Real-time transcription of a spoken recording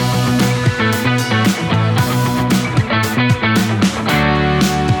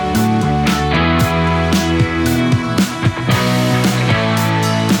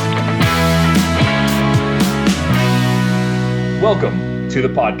Welcome to the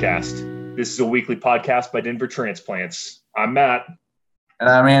podcast. This is a weekly podcast by Denver Transplants. I'm Matt. And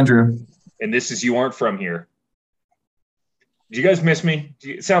I'm Andrew. And this is You Aren't From Here. Did you guys miss me?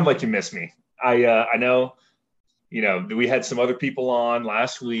 It sounds like you missed me. I know, we had some other people on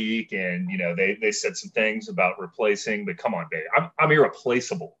last week and, they said some things about replacing, but come on, babe. I'm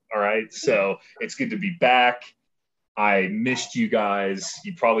irreplaceable, all right? So it's good to be back. I missed you guys.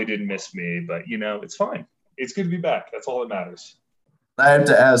 You probably didn't miss me, but, it's fine. It's good to be back. That's all that matters. I have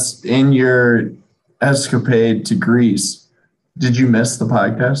to ask, in your escapade to Greece, did you miss the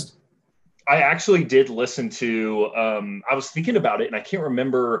podcast? I actually did listen to, I was thinking about it and I can't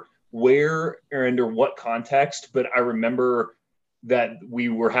remember where or under what context, but I remember that we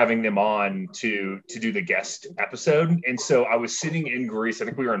were having them on to do the guest episode. And so I was sitting in Greece, I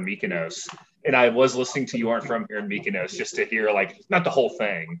think we were in Mykonos, and I was listening to You Aren't From Here in Mykonos just to hear, not the whole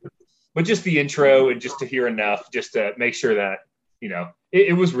thing, but just the intro and just to hear enough, just to make sure that,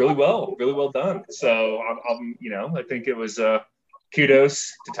 it was really well done. So I think it was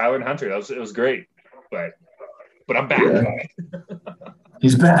kudos to Tyler and Hunter. It was great, but I'm back. Yeah.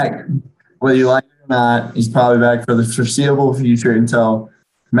 He's back. Whether you like it or not, he's probably back for the foreseeable future until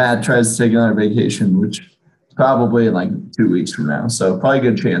Matt tries to take another vacation, which is probably in 2 weeks from now. So probably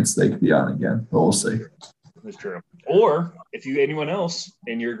a good chance they could be on again, but we'll see. That's true. Or if anyone else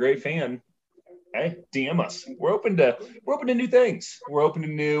and you're a great fan, hey, DM us. We're open to new things. We're open to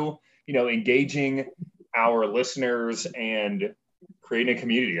new, engaging our listeners and creating a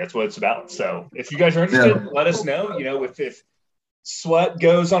community. That's what it's about. So if you guys are interested, let us know. If Sweat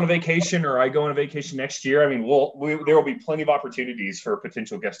goes on a vacation or I go on a vacation next year, there will be plenty of opportunities for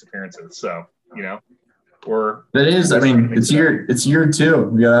potential guest appearances. So, it's year two.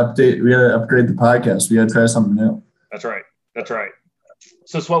 We gotta upgrade the podcast. We gotta try something new. That's right.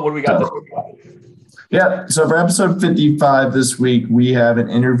 So Sweat, what do we got this week? Yeah. So for episode 55 this week, we have an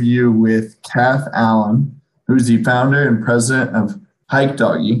interview with Kath Allen, who's the founder and president of Hike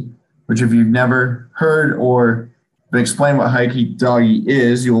Doggy, which if you've never heard or been explained what Hike Doggy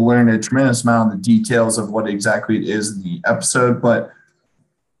is, you'll learn a tremendous amount of the details of what exactly it is in the episode. But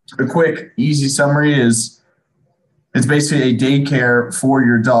a quick, easy summary is it's basically a daycare for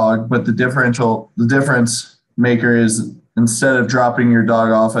your dog, but the difference maker is instead of dropping your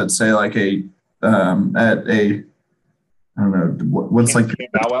dog off at, say, Camp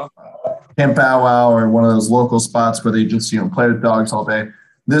Bow Wow or one of those local spots where they just play with dogs all day.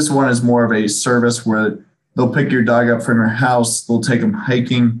 This one is more of a service where they'll pick your dog up from your house, they'll take them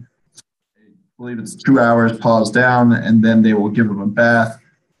hiking, I believe it's 2 hours, pause down, and then they will give them a bath.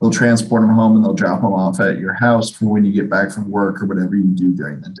 They'll transport them home and they'll drop them off at your house for when you get back from work or whatever you do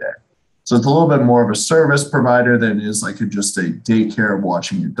during the day. So it's a little bit more of a service provider than it is just a daycare of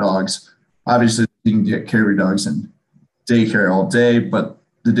watching your dogs. Obviously, you can get carry dogs in daycare all day, but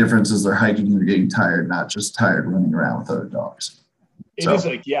the difference is they're hiking and they're getting tired, not just tired running around with other dogs.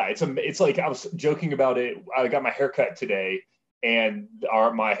 It's like I was joking about it. I got my haircut today, and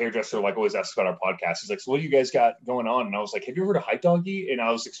my hairdresser always asks about our podcast. He's like, "So what do you guys got going on?" And I was like, "Have you ever heard of Hike Doggy?" And I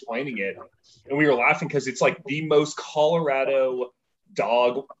was explaining it, and we were laughing because it's the most Colorado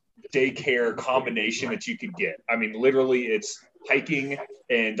dog daycare combination that you could get. Literally, it's hiking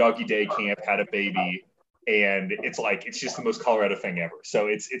and doggy day camp had a baby. And it's just the most Colorado thing ever. So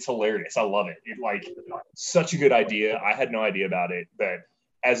it's hilarious. I love it. Such a good idea. I had no idea about it, but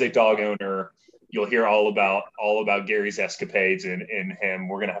as a dog owner, you'll hear all about Gary's escapades and him.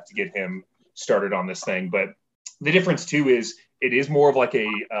 We're going to have to get him started on this thing. But the difference too is it is more of a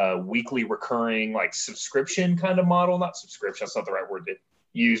weekly recurring subscription kind of model. Not subscription. That's not the right word to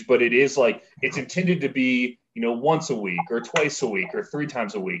use, but it is it's intended to be, once a week or twice a week or 3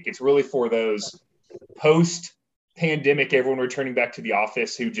 times a week. It's really for those post-pandemic, everyone returning back to the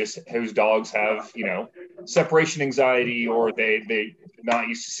office whose dogs have, separation anxiety, or they not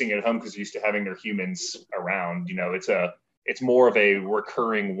used to seeing it at home because they're used to having their humans around. It's more of a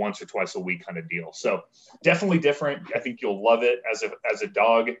recurring once or twice a week kind of deal. So definitely different. I think you'll love it as a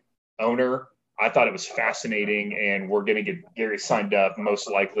dog owner. I thought it was fascinating, and we're going to get Gary signed up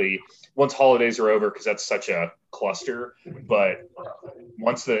most likely once holidays are over, because that's such a cluster. But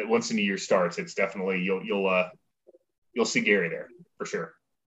once the new year starts, it's definitely you'll see Gary there for sure.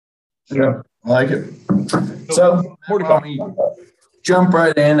 So, yeah, I like it. So more to come. Jump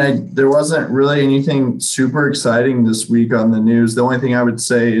right in. There wasn't really anything super exciting this week on the news. The only thing I would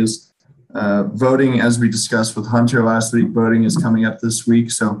say is voting, as we discussed with Hunter last week, voting is coming up this week.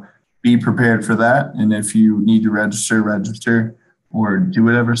 So be prepared for that. And if you need to register, or do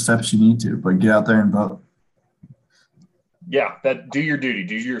whatever steps you need to, but get out there and vote. Yeah, do your duty,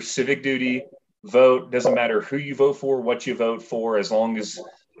 do your civic duty, vote. Doesn't matter who you vote for, what you vote for, as long as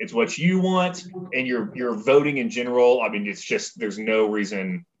it's what you want and you're voting in general. I mean, it's just there's no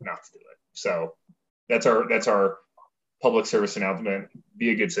reason not to do it. So that's our public service announcement.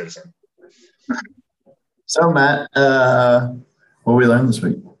 Be a good citizen. So Matt, what we learned this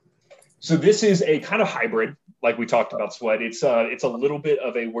week? So this is a kind of hybrid, like we talked about, Sweat. It's a little bit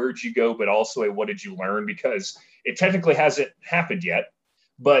of a where'd you go, but also a what did you learn, because it technically hasn't happened yet.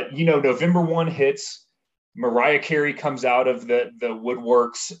 But November 1 hits, Mariah Carey comes out of the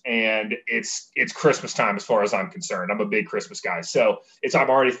woodworks, and it's Christmas time as far as I'm concerned. I'm a big Christmas guy, so I'm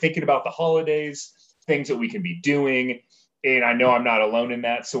already thinking about the holidays, things that we can be doing. And I know I'm not alone in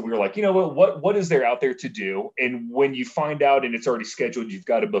that. So we were like, you know what is there out there to do? And when you find out and it's already scheduled, you've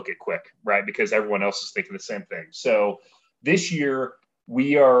got to book it quick, right? Because everyone else is thinking the same thing. So this year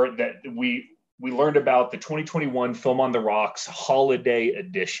we learned about the 2021 Film on the Rocks Holiday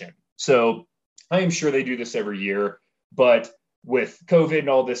Edition. So I am sure they do this every year, but with COVID and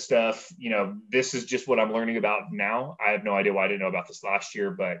all this stuff, this is just what I'm learning about now. I have no idea why I didn't know about this last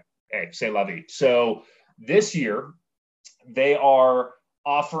year, but hey, c'est la vie. So this year, they are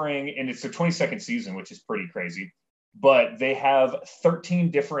offering, and it's their 22nd season, which is pretty crazy, but they have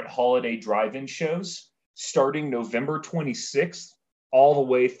 13 different holiday drive-in shows starting November 26th all the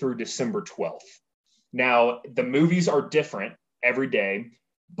way through December 12th. Now, the movies are different every day,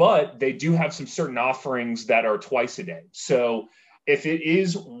 but they do have some certain offerings that are twice a day. So if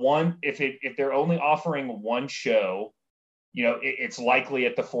they're only offering one show, it's likely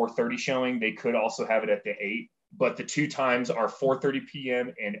at the 4:30 showing. They could also have it at the 8. But the two times are 4:30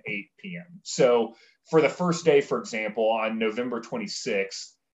 p.m. and 8 p.m. So for the first day, for example, on November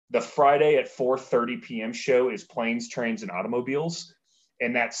 26th, the Friday at 4:30 p.m. show is Planes, Trains, and Automobiles.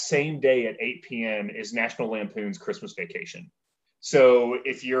 And that same day at 8 p.m. is National Lampoon's Christmas Vacation. So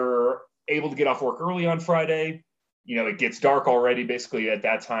if you're able to get off work early on Friday, it gets dark already basically at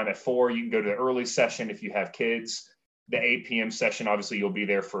that time at 4. You can go to the early session if you have kids. The 8 p.m. session, obviously, you'll be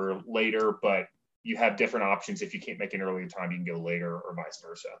there for later, but you have different options. If you can't make an earlier time, you can go later or vice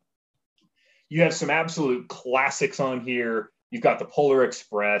versa. You have some absolute classics on here. You've got the Polar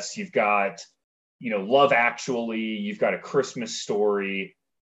Express. You've got, Love Actually. You've got A Christmas Story.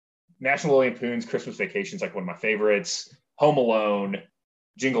 National Lampoon's Christmas Vacation is like one of my favorites. Home Alone,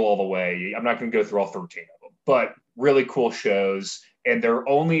 Jingle All the Way. I'm not going to go through all 13 of them, but really cool shows. And they're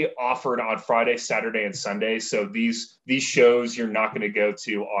only offered on Friday, Saturday, and Sunday. So these shows you're not going to go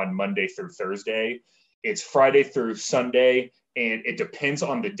to on Monday through Thursday. It's Friday through Sunday, and it depends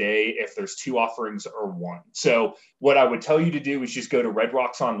on the day if there's 2 offerings or 1. So what I would tell you to do is just go to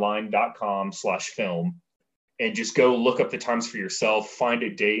redrocksonline.com/film and just go look up the times for yourself, find a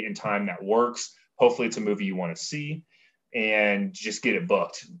date and time that works. Hopefully it's a movie you want to see, and just get it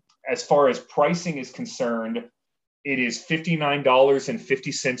booked. As far as pricing is concerned, it is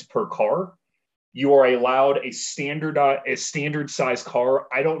 $59.50 per car. You are allowed a standard size car.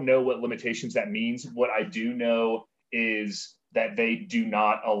 I don't know what limitations that means. What I do know is that they do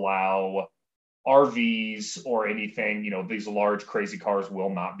not allow RVs or anything. These large, crazy cars will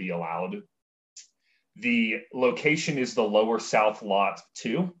not be allowed. The location is the Lower South Lot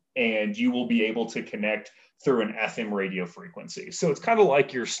 2, and you will be able to connect through an FM radio frequency. So it's kind of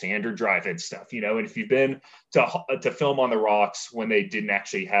like your standard drive-in stuff, and if you've been to Film on the Rocks when they didn't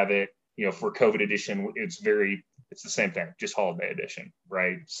actually have it, for COVID edition, it's the same thing, just holiday edition,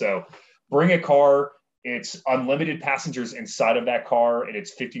 right? So bring a car, it's unlimited passengers inside of that car, and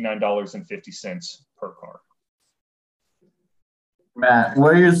it's $59.50 per car. Matt,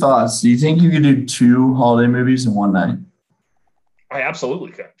 what are your thoughts? Do you think you could do 2 holiday movies in one night? I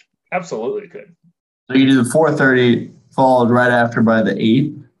absolutely could. Absolutely could. So you do the 4:30 followed right after by the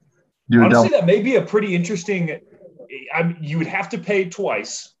 8. Honestly, that may be a pretty interesting. You would have to pay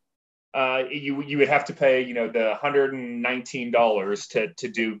twice. You would have to pay the $119 to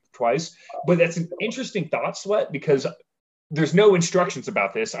do twice. But that's an interesting thought, Sweat, because there's no instructions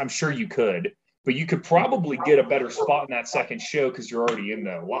about this. I'm sure you could, but you could probably get a better spot in that second show because you're already in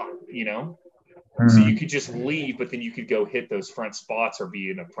the lot. Mm-hmm. So you could just leave, but then you could go hit those front spots or be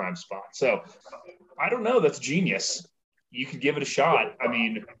in a prime spot. So I don't know. That's genius. You could give it a shot. I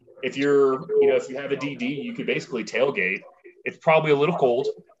mean, if you have a DD, you could basically tailgate. It's probably a little cold.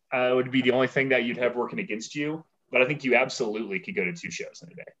 It would be the only thing that you'd have working against you. But I think you absolutely could go to 2 shows in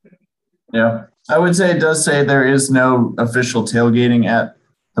a day. Yeah. I would say it does say there is no official tailgating at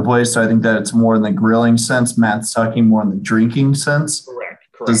the place. So I think that it's more in the grilling sense. Matt's talking more in the drinking sense. Correct.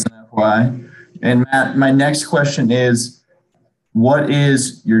 Doesn't have why. And Matt, my next question is, what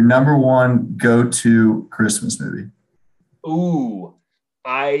is your number 1 go-to Christmas movie? Ooh,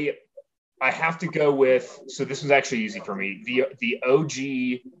 I I have to go with, so this was actually easy for me. The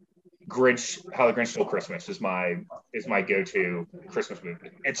OG Grinch, How the Grinch Stole Christmas is my go-to Christmas movie.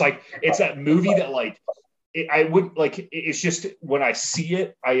 It's that movie that it's just when I see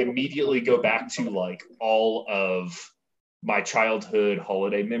it, I immediately go back to like all of my childhood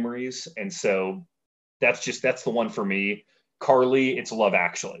holiday memories. And so that's the one for me. Carly, it's Love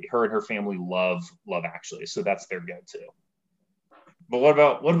Actually. Her and her family love Love Actually. So that's their go-to. But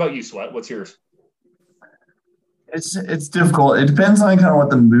what about you, Sweat? What's yours? It's difficult. It depends on kind of what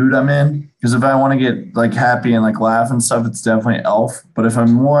the mood I'm in. Because if I want to get like happy and like laugh and stuff, it's definitely Elf. But if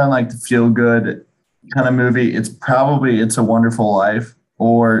I'm more in like the feel good kind of movie, it's probably It's a Wonderful Life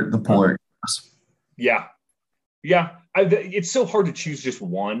or The Polar Express. Yeah. It's so hard to choose just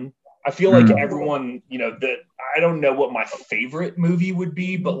one. I feel like everyone, I don't know what my favorite movie would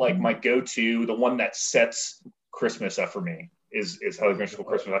be, but like my go-to, the one that sets Christmas up for me is How the Grinch Stole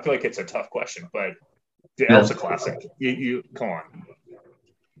Christmas. I feel like it's a tough question, but Elf's a classic. You come on.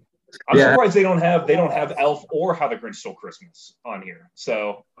 I'm surprised they don't have Elf or How the Grinch Stole Christmas on here.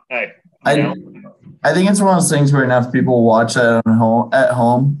 So hey, I think it's one of those things where enough people watch that at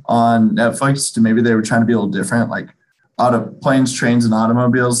home on Netflix to maybe they were trying to be a little different, like out of Planes, Trains, and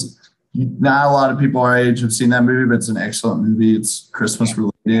Automobiles. Not a lot of people our age have seen that movie, but it's an excellent movie. It's Christmas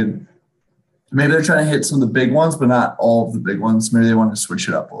related. Maybe they're trying to hit some of the big ones, but not all of the big ones. Maybe they want to switch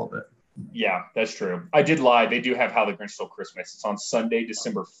it up a little bit. Yeah, that's true. I did lie. They do have How the Grinch Stole Christmas. It's on Sunday,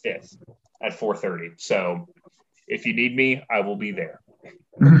 December 5th at 4:30. So if you need me, I will be there.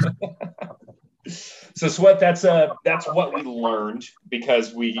 So Sweat, that's what we learned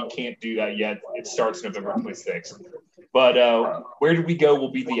because we can't do that yet. It starts November 26th. But where did we go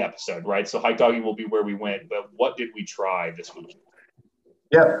will be the episode, right? So Hike Doggy will be where we went. But what did we try this week?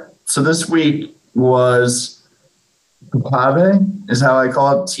 Yep. So this week was Tocabe, is how I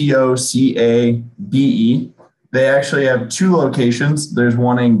call it, Tocabe. They actually have two locations. There's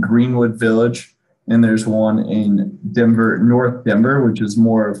one in Greenwood Village, and there's one in Denver, North Denver, which is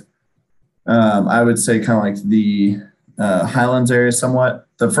more of, I would say, kind of like the Highlands area somewhat.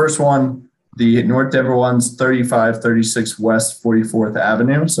 The first one, the North Denver one's 3536 West 44th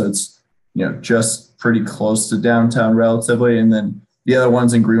Avenue. So it's, just pretty close to downtown relatively. And then the other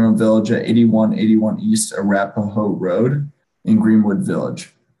one's in Greenwood Village at 8181 East Arapahoe Road in Greenwood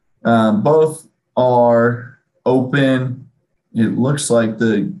Village. Both are open. It looks like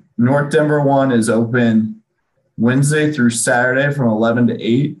the North Denver one is open Wednesday through Saturday from 11 to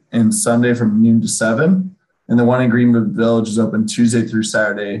 8 and Sunday from noon to 7. And the one in Greenwood Village is open Tuesday through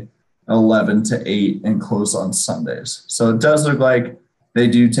Saturday, 11 to 8 and closed on Sundays. So it does look like they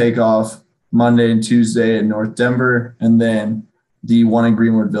do take off Monday and Tuesday in North Denver, and then the one in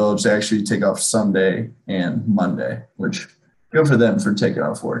Greenwood Village, they actually take off Sunday and Monday, which good for them for taking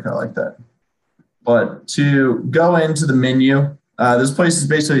off work. I like that. But to go into the menu, this place is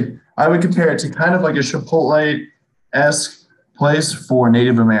basically, I would compare it to kind of like a Chipotle-esque place for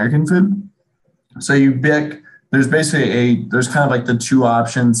Native American food. So there's basically there's kind of like the two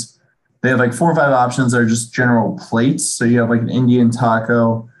options. They have like 4 or 5 options that are just general plates. So you have like an Indian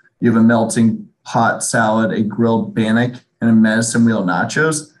taco, you have a melting pot salad, a grilled bannock, and a medicine wheel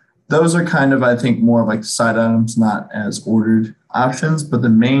nachos. Those are kind of, I think, more of like side items, not as ordered options. But the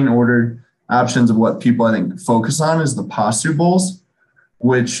main ordered options of what people, I think, focus on is the pasu bowls,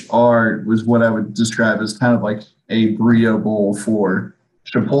 which was what I would describe as kind of like a burrito bowl for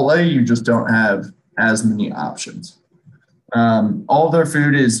Chipotle. You just don't have as many options. Most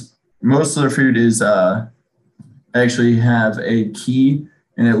of their food is actually have a key,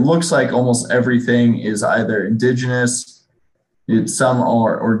 and it looks like almost everything is either indigenous. Some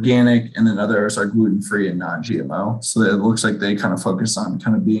are organic, and then others are gluten-free and non-GMO. So it looks like they kind of focus on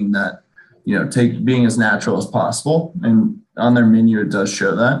kind of being that, being as natural as possible. And on their menu, it does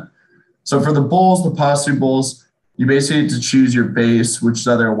show that. So for the bowls, the pasu bowls, you basically get to choose your base, which is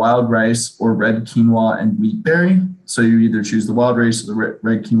either wild rice or red quinoa and wheat berry. So you either choose the wild rice or the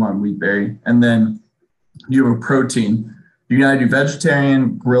red quinoa and wheat berry. And then you have a protein. You can either do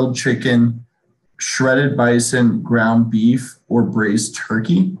vegetarian, grilled chicken, shredded bison, ground beef, or braised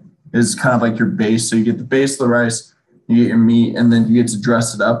turkey is kind of like your base. So you get the base of the rice, you get your meat, and then you get to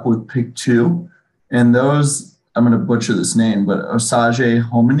dress it up with pick 2. And those, I'm going to butcher this name, but Osage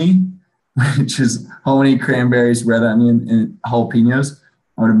hominy, which is hominy, cranberries, red onion, and jalapenos.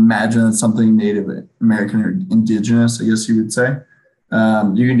 I would imagine that's something Native American or indigenous, I guess you would say.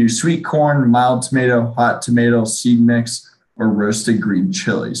 You can do sweet corn, mild tomato, hot tomato, seed mix, or roasted green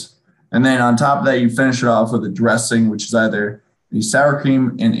chilies. And then on top of that, you finish it off with a dressing, which is either a sour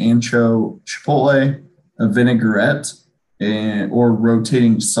cream and ancho chipotle, a vinaigrette, or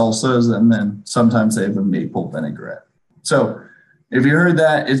rotating salsas, and then sometimes they have a maple vinaigrette. So if you heard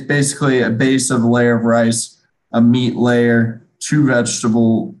that, it's basically a base of a layer of rice, a meat layer, 2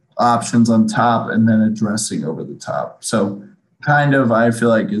 vegetable options on top, and then a dressing over the top. So kind of, I feel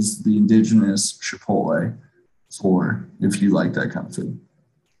like, is the indigenous Chipotle for if you like that kind of food.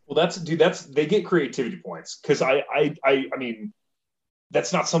 Well, they get creativity points because I mean,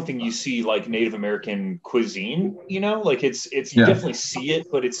 that's not something you see like Native American cuisine, like it's you definitely see it,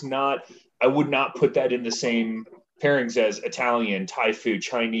 but it's not, I would not put that in the same pairings as Italian, Thai food,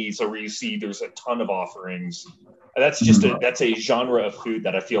 Chinese, or where you see there's a ton of offerings. That's just that's a genre of food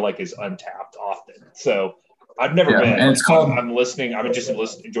that I feel like is untapped often. So I've never been. And it's called. I'm listening. I'm just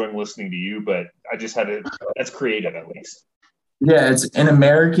enjoying listening to you, but I just had to. That's creative, at least. Yeah, it's an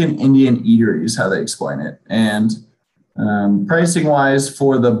American Indian eatery is how they explain it. And pricing wise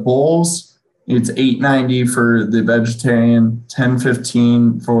for the bowls, it's $8.90 for the vegetarian,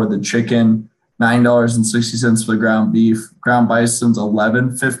 $10.15 for the chicken, $9.60 for the ground beef. Ground bison's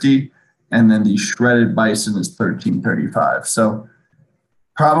 $11.50, and then the shredded bison is $13.35. So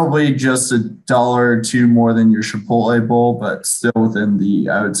probably just $1 or $2 more than your Chipotle bowl, but still within the,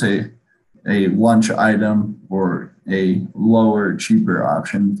 I would say, a lunch item or a lower, cheaper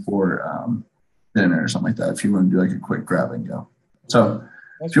option for dinner or something like that if you want to do like a quick grab and go. So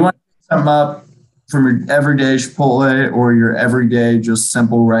if you want to sum up from your everyday Chipotle or your everyday just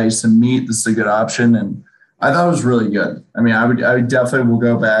simple rice and meat, this is a good option. And I thought it was really good. I mean, I would definitely will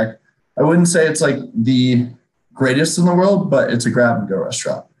go back. I wouldn't say it's like the greatest in the world, but it's a grab and go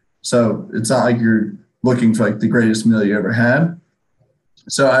restaurant. So it's not like you're looking for like the greatest meal you ever had.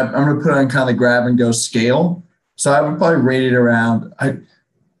 So I'm going to put on kind of the grab and go scale. So I would probably rate it around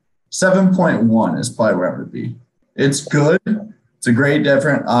 7.1 is probably where I would be. It's good. It's a great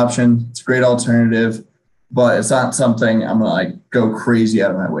different option. It's a great alternative, but it's not something I'm going to like go crazy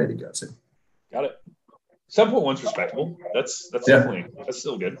out of my way to go to. Got it. 7.1 is respectable. That's definitely, that's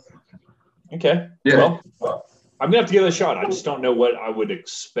still good. Okay. Yeah. Well, I'm going to have to give it a shot. I just don't know what I would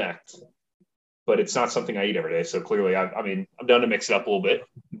expect, but it's not something I eat every day. So clearly, I mean, I'm down to mix it up a little bit.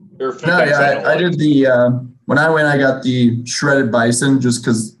 I did the, when I went, I got the shredded bison just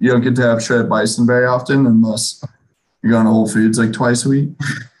because you don't get to have shredded bison very often unless you're going to Whole Foods like twice a week.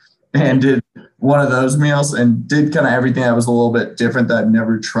 And did one of those meals and did kind of everything that was a little bit different that I've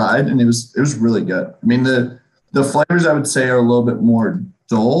never tried. And it was really good. I mean, the flavors I would say are a little bit more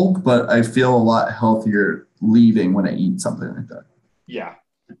dull, but I feel a lot healthier leaving when I eat something like that. Yeah.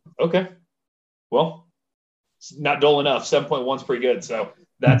 Okay. Well, it's not dull enough. 7.1 is pretty good. So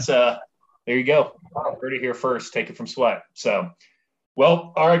that's there you go. Heard it here first. Take it from Sweat. So,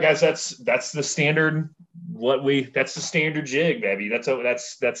 well, all right, guys. That's the standard. That's the standard jig, baby. That's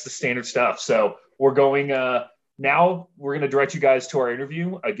the standard stuff. So we're going now. We're going to direct you guys to our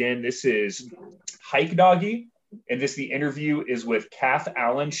interview. Again, this is Hike Doggy, and the interview is with Kath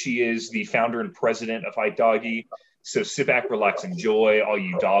Allen. She is the founder and president of Hike Doggy. So sit back, relax, enjoy, all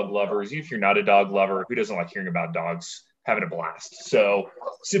you dog lovers. Even if you're not a dog lover, who doesn't like hearing about dogs? Having a blast. So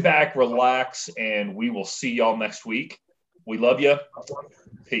sit back, relax, and we will see y'all next week. We love you.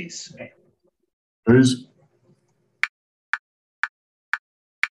 Peace. Peace.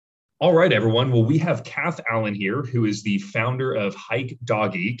 All right, everyone. Well, we have Kath Allen here, who is the founder of Hike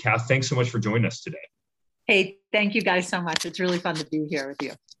Doggy. Kath, thanks so much for joining us today. Hey, thank you guys so much. It's really fun to be here with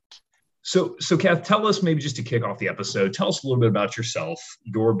you. So Kath, tell us, maybe just to kick off the episode, tell us a little bit about yourself,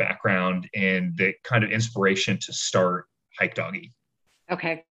 your background, and the kind of inspiration to start Hike Doggy.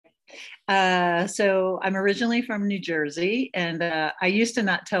 Okay. So I'm originally from New Jersey, and I used to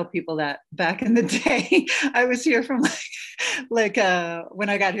not tell people that back in the day. I was here from like when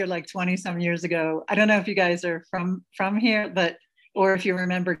I got here like 20 some years ago. I don't know if you guys are from here, or if you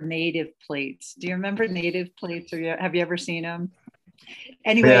remember native plates. Do you remember native plates, or have you ever seen them?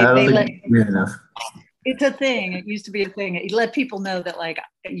 Anyway, it's a thing. It used to be a thing. It let people know that like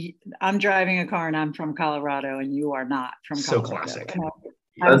I'm driving a car and I'm from Colorado and you are not from Colorado. So classic.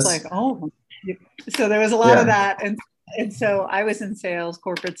 I was like, oh, so there was a lot of that. And so I was in sales,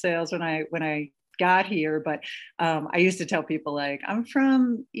 corporate sales when I got here, but I used to tell people like, I'm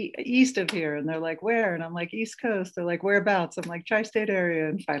from east of here. And they're like, where? And I'm like, East Coast. They're like, whereabouts? I'm like, tri-state area.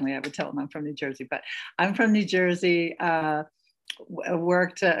 And finally I would tell them I'm from New Jersey, but I'm from New Jersey.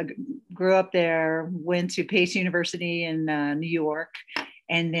 Worked, grew up there, went to Pace University in New York.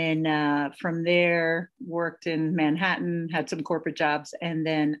 And then from there, worked in Manhattan, had some corporate jobs. And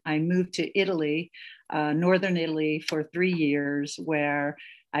then I moved to Italy, Northern Italy for 3 years, where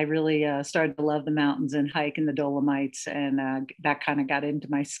I really started to love the mountains and hike in the Dolomites. And that kind of got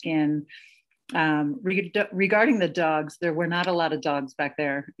into my skin. Regarding the dogs, there were not a lot of dogs back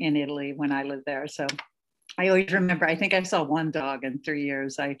there in Italy when I lived there. So I always remember, I think I saw one dog in 3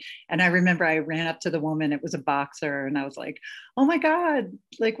 years. I remember I ran up to the woman, it was a boxer, and I was like, oh my God,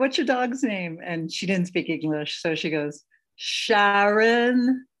 like, what's your dog's name? And she didn't speak English. So she goes,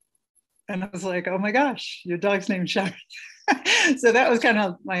 Sharon. And I was like, oh my gosh, your dog's named Sharon. So that was kind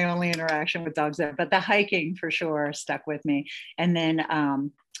of my only interaction with dogs there. But the hiking for sure stuck with me. And then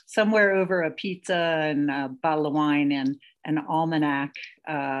somewhere over a pizza and a bottle of wine and an almanac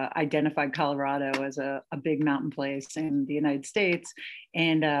identified Colorado as a big mountain place in the United States.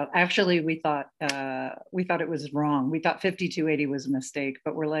 And actually, we thought it was wrong. We thought 5280 was a mistake,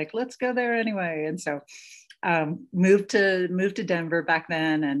 but we're like, let's go there anyway. And so moved to Denver back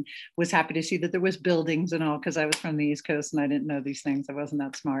then, and was happy to see that there was buildings and all, because I was from the East Coast and I didn't know these things. I wasn't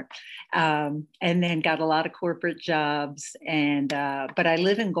that smart. And then got a lot of corporate jobs, and but I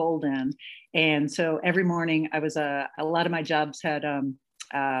live in Golden, and so every morning I was a lot of my jobs had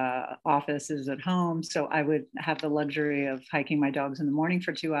offices at home, so I would have the luxury of hiking my dogs in the morning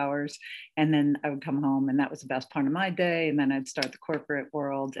for 2 hours, and then I would come home, and that was the best part of my day. And then I'd start the corporate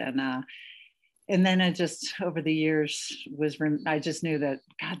world, and then I just, over the years, I just knew that,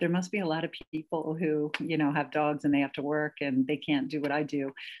 God, there must be a lot of people who, have dogs and they have to work and they can't do what I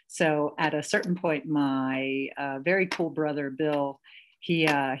do. So at a certain point, my very cool brother, Bill, he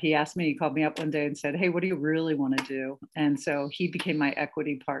asked me, he called me up one day and said, hey, what do you really want to do? And so he became my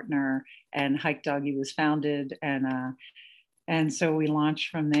equity partner, and Hike Doggy was founded. And so we launched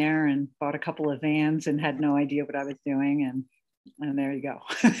from there and bought a couple of vans and had no idea what I was doing. And there you go.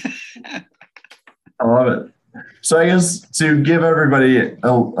 I love it. So I guess to give everybody,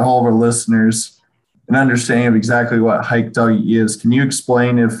 all of our listeners, an understanding of exactly what Hike Doggy is, can you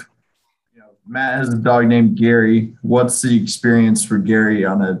explain, if Matt has a dog named Gary, what's the experience for Gary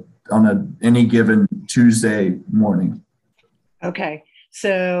on any given Tuesday morning? Okay.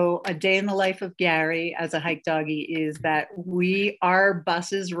 So a day in the life of Gary as a Hike Doggy is that our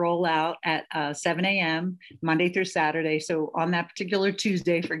buses roll out at 7 a.m. Monday through Saturday. So on that particular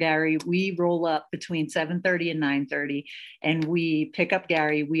Tuesday for Gary, we roll up between 7:30 and 9:30, and we pick up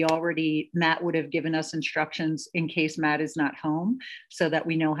Gary. Matt would have given us instructions in case Matt is not home, so that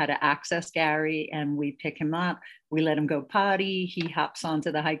we know how to access Gary, and we pick him up. We let him go potty. He hops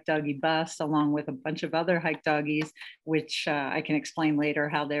onto the Hike Doggy bus along with a bunch of other Hike Doggies, which I can explain later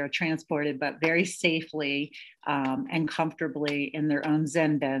how they're transported, but very safely and comfortably in their own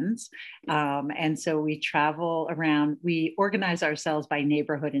Zen bins. And so we travel around. We organize ourselves by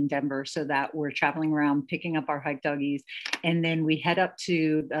neighborhood in Denver so that we're traveling around, picking up our Hike Doggies, and then we head up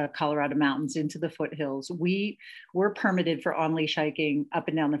to the Colorado mountains into the foothills. We're permitted for on-leash hiking up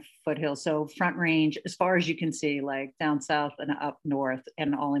and down the foothills. So Front Range, as far as you can see, like down south and up north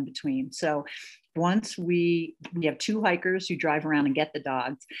and all in between. So once we have two hikers who drive around and get the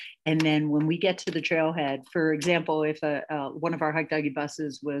dogs. And then when we get to the trailhead, for example, if one of our Hike Doggy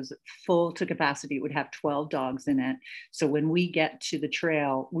buses was full to capacity, it would have 12 dogs in it. So when we get to the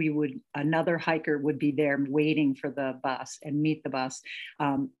trail, another hiker would be there waiting for the bus and meet the bus.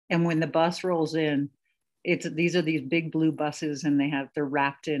 And when the bus rolls in, these are these big blue buses, and they're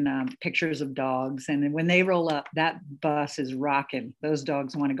wrapped in pictures of dogs. And when they roll up, that bus is rocking. Those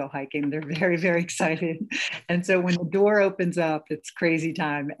dogs want to go hiking. They're very, very excited. And so when the door opens up, it's crazy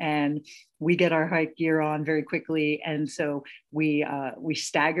time, and we get our hike gear on very quickly. And so we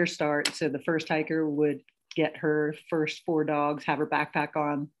stagger start. So the first hiker would get her first 4 dogs, have her backpack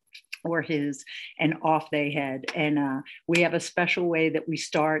on, or his, and off they head. And we have a special way that we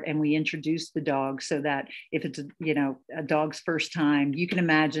start, and we introduce the dog, so that if it's a dog's first time, you can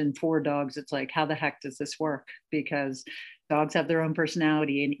imagine 4 dogs, it's like, how the heck does this work? Because dogs have their own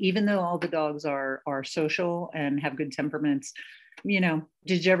personality, and even though all the dogs are social and have good temperaments,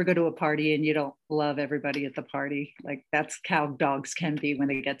 did you ever go to a party and you don't love everybody at the party? Like, that's how dogs can be when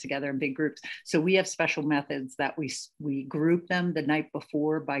they get together in big groups. So we have special methods that we group them the night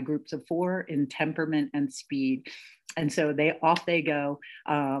before by groups of 4 in temperament and speed. And so off they go.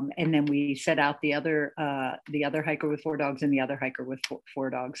 And then we set out the other hiker with 4 dogs and the other hiker with four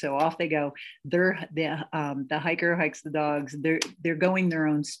dogs. So off they go. The hiker hikes the dogs. They're going their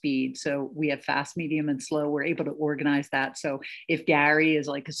own speed. So we have fast, medium, and slow. We're able to organize that. So if Gary is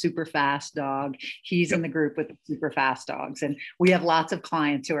like a super fast dog, he's in the group with the super fast dogs. And we have lots of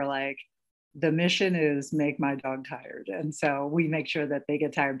clients who are like, the mission is make my dog tired. And so we make sure that they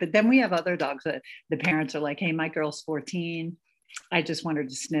get tired. But then we have other dogs that the parents are like, hey, my girl's 14. I just want her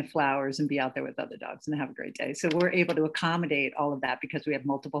to sniff flowers and be out there with other dogs and have a great day. So we're able to accommodate all of that because we have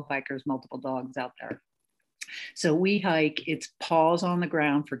multiple hikers, multiple dogs out there. So we hike, it's paws on the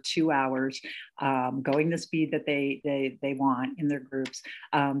ground for 2 hours, going the speed that they want in their groups.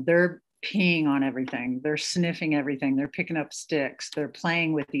 They're peeing on everything. They're sniffing everything. They're picking up sticks. They're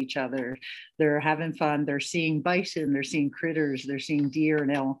playing with each other. They're having fun. They're seeing bison. They're seeing critters. They're seeing deer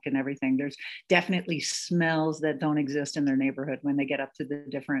and elk and everything. There's definitely smells that don't exist in their neighborhood when they get up to the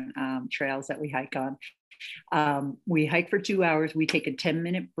different trails that we hike on. We hike for 2 hours. We take a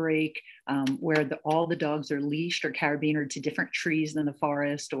 10-minute break where all the dogs are leashed or carabinered to different trees in the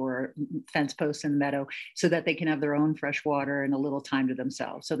forest or fence posts in the meadow so that they can have their own fresh water and a little time to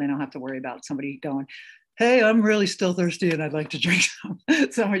themselves. So they don't have to worry about somebody going, hey, I'm really still thirsty and I'd like to drink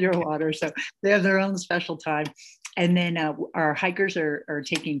some of your water. So they have their own special time. And then our hikers are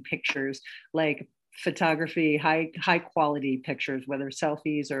taking pictures, like photography, high quality pictures, whether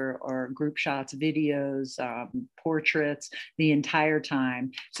selfies or group shots, videos, portraits, the entire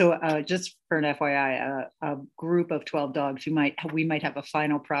time. So just for an FYI, a group of 12 dogs, we might have a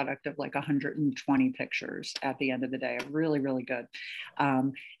final product of like 120 pictures at the end of the day. Really, really good.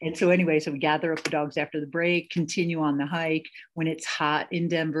 And so anyway, so we gather up the dogs after the break, continue on the hike. When it's hot in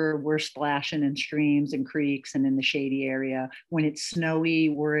Denver, we're splashing in streams and creeks and in the shady area. When it's snowy,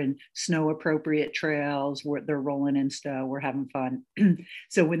 we're in snow appropriate trails where they're rolling in snow. We're having fun.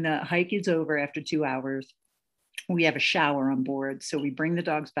 So when the hike is over after 2 hours, we have a shower on board. So we bring the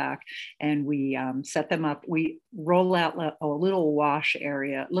dogs back and we set them up. We roll out a little wash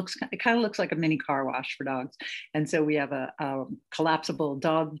area. It kind of looks like a mini car wash for dogs. And so we have a collapsible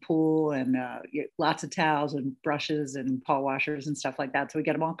dog pool and lots of towels and brushes and paw washers and stuff like that. So we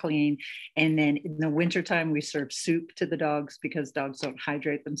get them all clean. And then in the wintertime, we serve soup to the dogs because dogs don't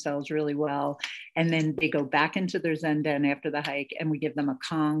hydrate themselves really well. And then they go back into their Zen den after the hike and we give them a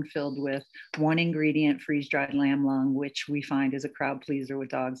Kong filled with one ingredient freeze-dried lamb lung, which we find is a crowd pleaser with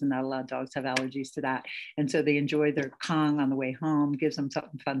dogs, and not a lot of dogs have allergies to that. And so they enjoy their Kong on the way home, gives them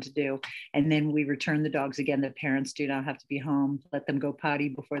something fun to do. And then we return the dogs again. The parents do not have to be home. Let them go potty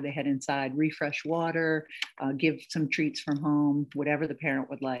before they head inside, refresh water, give some treats from home, whatever the parent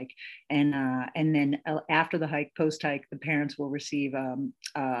would like. And then after the hike, post hike, the parents will receive a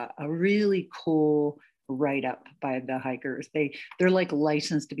really cool write up by the hikers. They're like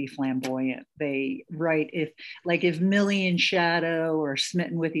licensed to be flamboyant. They write if Millie and Shadow are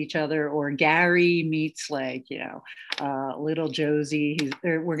smitten with each other, or Gary meets little Josie.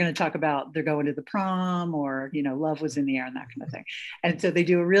 We're going to talk about they're going to the prom, or love was in the air and that kind of thing. And so they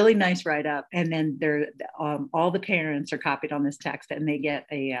do a really nice write up, and then all the parents are copied on this text, and they get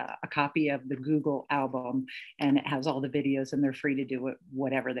a copy of the Google album, and it has all the videos, and they're free to do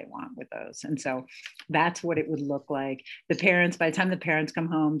whatever they want with those. And so that's what it would look like. The parents, by the time the parents come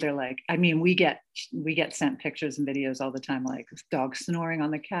home, they're like, we get sent pictures and videos all the time, like dogs snoring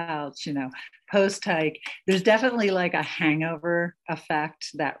on the couch, post hike. There's definitely like a hangover effect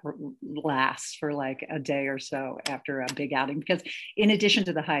that lasts for like a day or so after a big outing, because in addition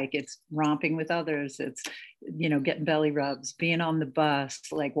to the hike, it's romping with others. It's, getting belly rubs, being on the bus,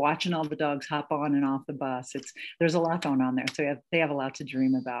 like watching all the dogs hop on and off the bus. There's a lot going on there. So they have a lot to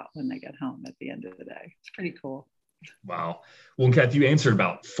dream about when they get home at the end of the day. It's pretty cool. Wow. Well, Kath, you answered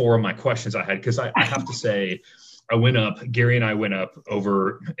about 4 of my questions I had, because I have to say, Gary and I went up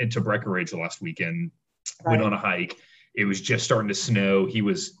over into Breckenridge last weekend, went on a hike. It was just starting to snow. He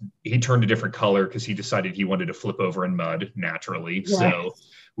turned a different color because he decided he wanted to flip over in mud naturally. Yeah. So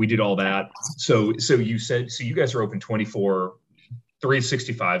we did all that. So you guys are open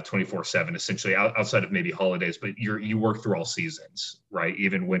 365, 24/7, essentially, outside of maybe holidays, but you work through all seasons, right?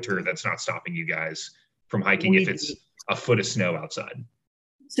 Even winter, that's not stopping you guys from hiking if it's a foot of snow outside.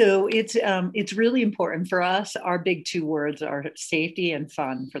 So it's really important for us. Our big 2 words are safety and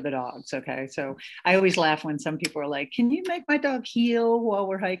fun for the dogs. Okay. So I always laugh when some people are like, can you make my dog heel while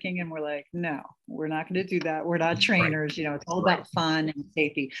we're hiking? And we're like, no, we're not going to do that. We're not trainers. Right. It's all about fun and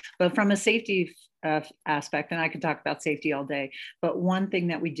safety. But from a safety aspect, and I could talk about safety all day, but one thing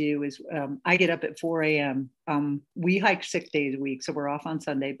that we do is I get up at 4 a.m. We hike 6 days a week, so we're off on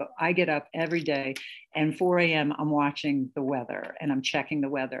Sunday, but I get up every day, and 4 a.m. I'm watching the weather and I'm checking the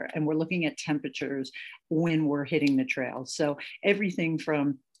weather, and we're looking at temperatures when we're hitting the trails. So everything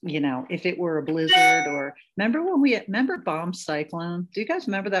from if it were a blizzard, or remember bomb cyclone? Do you guys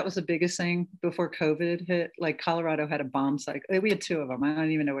remember that was the biggest thing before COVID hit? Like Colorado had a bomb cyclone. We had 2 of them. I don't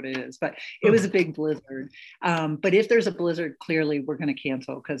even know what it is, but it was a big blizzard. But if there's a blizzard, clearly we're going to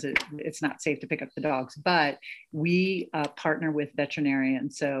cancel because it's not safe to pick up the dogs. But we partner with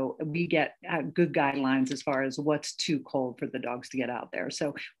veterinarians, so we get good guidelines as far as what's too cold for the dogs to get out there.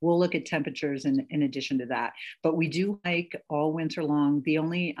 So we'll look at temperatures in addition to that. But we do hike all winter long. The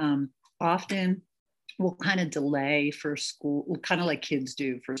only often we'll kind of delay for school, kind of like kids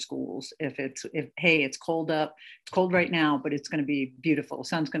do for schools. If hey, it's cold right now, but it's going to be beautiful.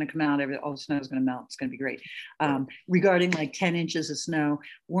 Sun's going to come out, all the snow is going to melt. It's going to be great. Regarding like 10 inches of snow,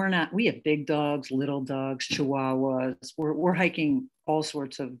 we have big dogs, little dogs, Chihuahuas. We're hiking all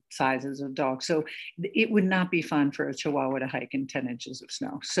sorts of sizes of dogs. So it would not be fun for a Chihuahua to hike in 10 inches of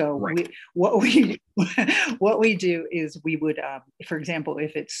snow. So right. what we do is we would, for example,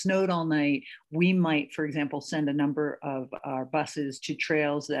 if it snowed all night, we might, for example, send a number of our buses to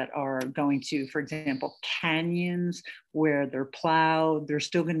trails that are going to, for example, canyons where they're plowed. They're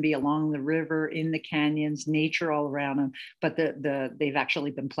still going to be along the river, in the canyons, nature all around them, but they've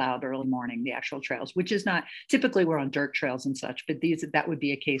actually been plowed early morning, the actual trails, which is not, typically we're on dirt trails and such, but that would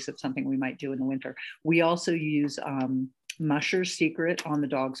be a case of something we might do in the winter. We also use Musher's Secret on the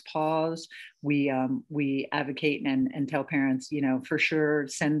dog's paws. We advocate and tell parents, for sure,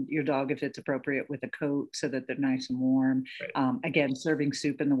 send your dog if it's appropriate with a coat so that they're nice and warm. Right. Again, serving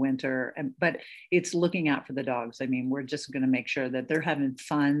soup in the winter, but it's looking out for the dogs. I mean, we're just going to make sure that they're having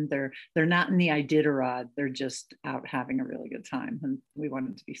fun. They're not in the Iditarod. They're just out having a really good time, and we want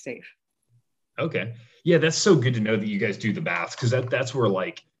them to be safe. Okay. Yeah, that's so good to know that you guys do the baths, because that's where,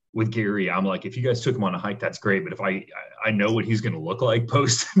 like, with Gary, I'm like, if you guys took him on a hike, that's great. But if I know what he's going to look like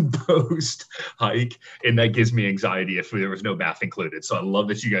post hike, and that gives me anxiety if there was no bath included. So I love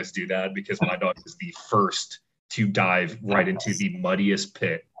that you guys do that, because my dog is the first to dive right into the muddiest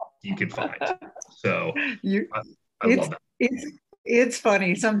pit you can find. So I love that. It's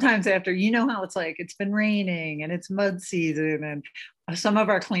funny sometimes after, how it's like, it's been raining and it's mud season, and some of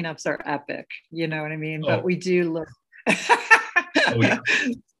our cleanups are epic, you know what I mean? But we do look. Oh, yeah.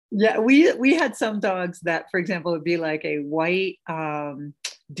 Yeah, we had some dogs that, for example, would be like a white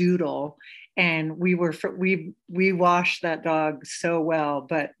doodle, and we washed that dog so well,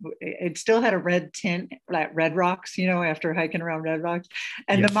 but it still had a red tint, like Red Rocks, after hiking around Red Rocks,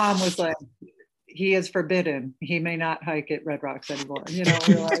 and the mom was like, he is forbidden. He may not hike at Red Rocks anymore.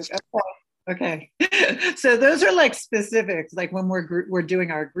 We're like, okay. So those are like specifics, like when we're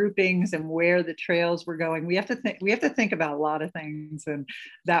doing our groupings and where the trails we're going, we have to think about a lot of things, and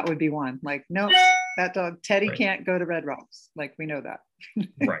that would be one. Like, no, that dog Teddy can't go to Red Rocks. Like, we know that.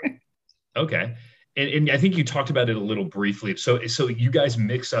 Right. Okay. And I think you talked about it a little briefly. So you guys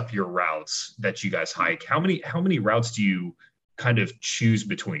mix up your routes that you guys hike. How many routes do you kind of choose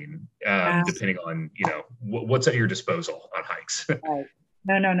between, depending on, what's at your disposal on hikes? Right.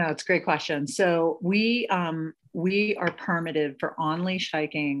 No. It's a great question. So we are permitted for on-leash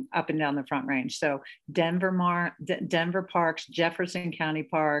hiking up and down the Front Range. So Denver parks, Jefferson County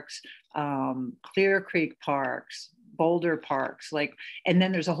parks, Clear Creek parks, Boulder parks, and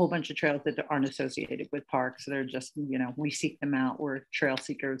then there's a whole bunch of trails that aren't associated with parks. They're just, we seek them out. We're trail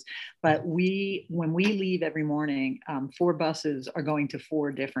seekers. But when we leave every morning, 4 buses are going to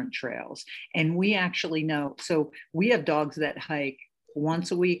 4 different trails. And we actually know, so we have dogs that hike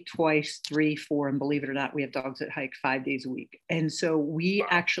once a week, twice, 3, 4, and believe it or not, we have dogs that hike 5 days a week. And so we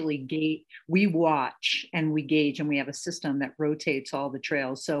actually we watch and we gauge, and we have a system that rotates all the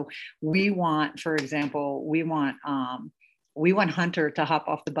trails. So we want, for example, we want Hunter to hop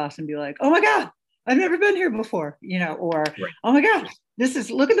off the bus and be like, oh my God, I've never been here before, or, right. Oh my God,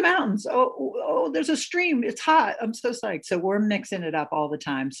 look at the mountains. Oh, there's a stream. It's hot. I'm so psyched. So we're mixing it up all the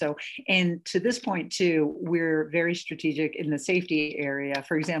time. So, and to this point too, we're very strategic in the safety area.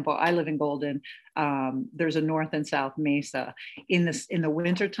 For example, I live in Golden. There's a north and south mesa. In the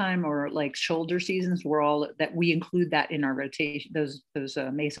wintertime or like shoulder seasons, we include that in our rotation, those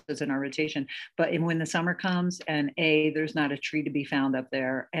mesas in our rotation. But when the summer comes, and A, there's not a tree to be found up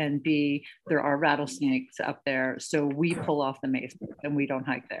there, and B, there are rattlesnakes up there. So we pull off the mesa and we don't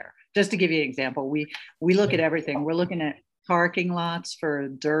hike there. Just to give you an example, we look at everything. We're looking at parking lots for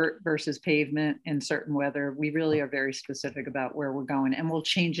dirt versus pavement in certain weather. We really are very specific about where we're going, and we'll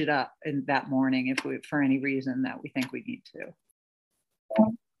change it up in that morning for any reason that we think we need to.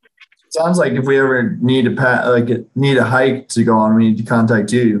 Sounds like if we ever need a hike to go on, we need to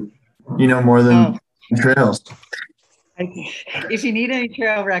contact you. More than trails. If you need any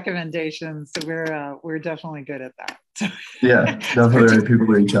trail recommendations, we're definitely good at that. Yeah, definitely the right people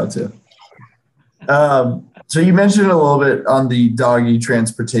to reach out to. So you mentioned a little bit on the doggy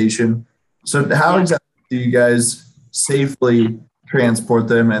transportation. So how exactly do you guys safely transport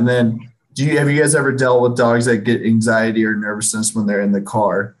them? And then have you guys ever dealt with dogs that get anxiety or nervousness when they're in the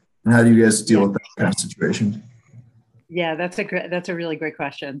car? And how do you guys deal with that kind of situation? Yeah, that's a really great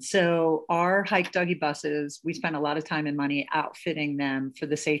question. So our hike doggy buses, we spend a lot of time and money outfitting them for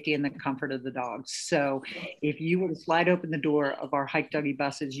the safety and the comfort of the dogs. So if you were to slide open the door of our hike doggy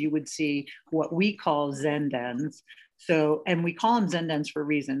buses, you would see what we call Zen dens. So, and we call them Zen dens for a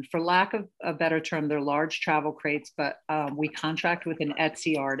reason. For lack of a better term, they're large travel crates, but we contract with an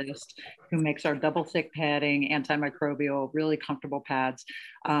Etsy artist who makes our double thick padding, antimicrobial, really comfortable pads.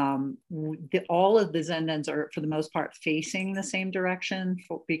 All of the Zen dens are, for the most part, facing the same direction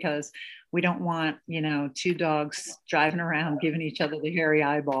because we don't want, two dogs driving around giving each other the hairy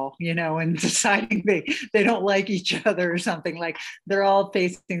eyeball, and deciding they don't like each other or something. Like, they're all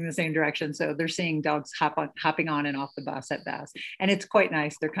facing the same direction. So they're seeing dogs hopping on and off the bus at best. And it's quite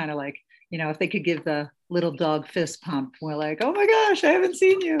nice. They're kind of like, if they could give the little dog fist pump, we're like, oh my gosh, I haven't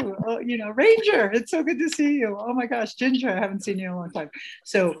seen you. Oh, Ranger, it's so good to see you. Oh my gosh, Ginger, I haven't seen you in a long time.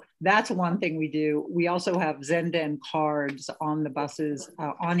 So that's one thing we do. We also have Zenden cards on the buses,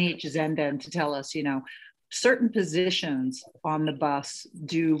 on each Zenden, to tell us, certain positions on the bus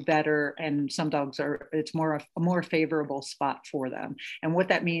do better, and some dogs it's a more favorable spot for them. And what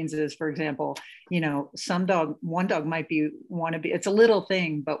that means is, for example, one dog might want to be, it's a little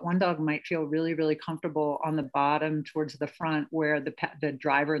thing, but one dog might feel really, really comfortable on the bottom towards the front, where the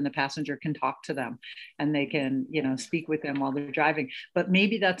driver and the passenger can talk to them and they can, speak with them while they're driving. But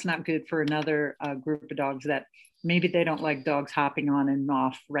maybe that's not good for another group of dogs, that maybe they don't like dogs hopping on and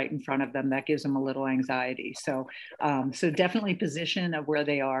off right in front of them. That gives them a little anxiety. So, so definitely position of where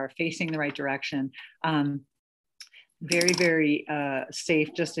they are, facing the right direction. Very, very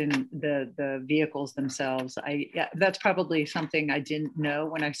safe just in the vehicles themselves. That's probably something I didn't know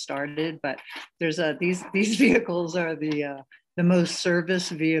when I started, but there's these vehicles are the most service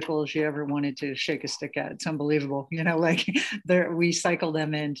vehicles you ever wanted to shake a stick at. It's unbelievable. We cycle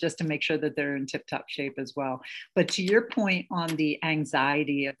them in just to make sure that they're in tip-top shape as well. But to your point on the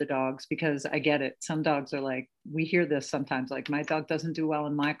anxiety of the dogs, because I get it. Some dogs are like, we hear this sometimes, like, my dog doesn't do well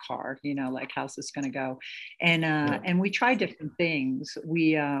in my car, like, how's this going to go? And we try different things.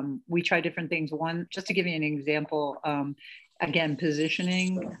 We try different things. One, just to give you an example, again,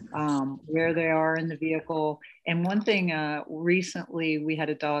 positioning, where they are in the vehicle. And one thing, recently we had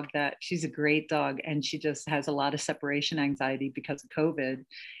a dog that, she's a great dog, and she just has a lot of separation anxiety because of COVID.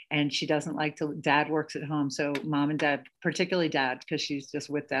 And she doesn't like to, dad works at home. So mom and dad, particularly dad, because she's just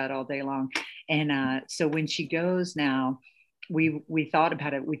with dad all day long. And so when she goes now, we thought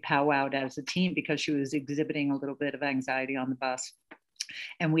about it, we powwowed as a team because she was exhibiting a little bit of anxiety on the bus.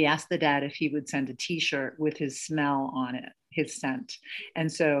 And we asked the dad if he would send a t-shirt with his smell on it, his scent.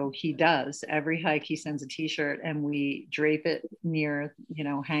 And so he does. Every hike he sends a t-shirt, and we drape it near,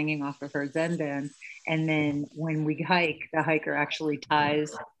 hanging off of her Zenden. And then when we hike, the hiker actually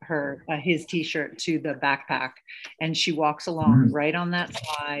ties his t-shirt to the backpack, and she walks along right on that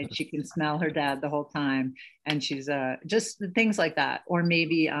side. She can smell her dad the whole time. And she's just things like that. Or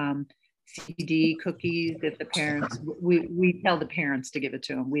maybe CD cookies, if the parents, we tell the parents to give it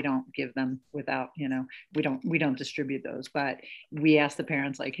to them. We don't give them without, we don't distribute those, but we ask the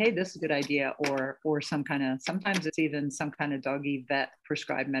parents, like, hey, this is a good idea, or some kind of, sometimes it's even some kind of doggy vet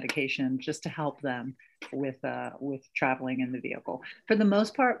prescribed medication, just to help them with traveling in the vehicle. For the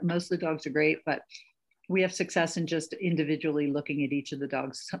most part, most of the dogs are great, but we have success in just individually looking at each of the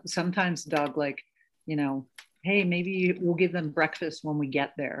dogs. Sometimes the dog, like, hey, maybe we'll give them breakfast when we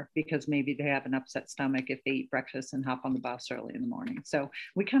get there, because maybe they have an upset stomach if they eat breakfast and hop on the bus early in the morning. So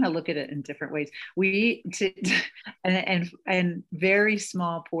we kind of look at it in different ways. We and very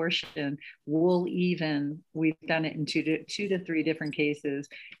small portion, we've done it in two to three different cases.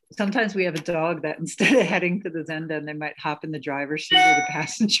 Sometimes we have a dog that, instead of heading to the Zenden, they might hop in the driver's seat or the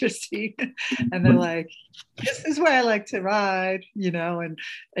passenger seat. And they're like, this is where I like to ride, and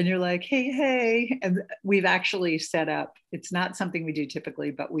you're like, hey. And we've actually set up, it's not something we do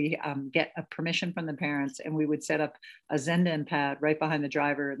typically, but we get a permission from the parents, and we would set up a Zenden pad right behind the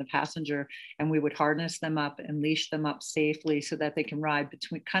driver and the passenger, and we would harness them up and leash them up safely so that they can ride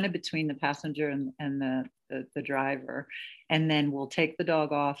between the passenger and the driver. And then we'll take the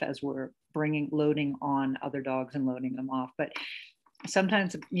dog off as we're loading on other dogs and loading them off. But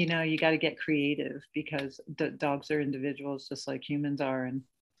sometimes, you got to get creative, because the dogs are individuals just like humans are. And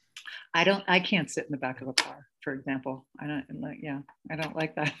I can't sit in the back of a car, for example. I don't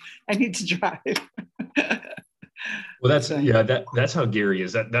like that. I need to drive. Well, that's how Gary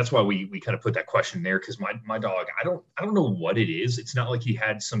is. That's why we kind of put that question there, because my dog, I don't know what it is. It's not like he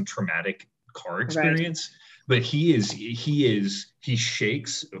had some traumatic car experience. Right. But he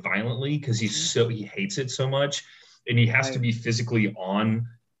shakes violently because he hates it so much, and he has to be physically on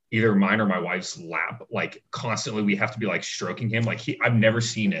either mine or my wife's lap, like constantly. We have to be like stroking him. Like I've never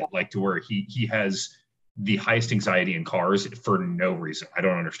seen it like to where he has the highest anxiety in cars for no reason. I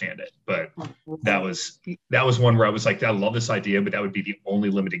don't understand it, but that was one where I was like, I love this idea, but that would be the only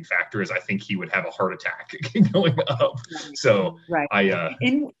limiting factor is I think he would have a heart attack going up. So right.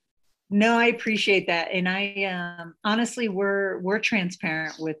 And no, I appreciate that. And I honestly, we're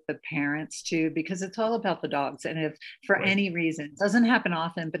transparent with the parents too, because it's all about the dogs. And if for any reason, it doesn't happen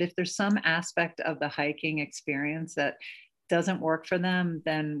often, but if there's some aspect of the hiking experience that doesn't work for them,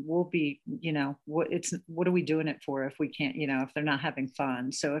 then we'll be, what are we doing it for if we can't, if they're not having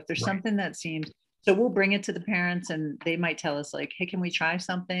fun. So if there's something that seems, so we'll bring it to the parents and they might tell us like, hey, can we try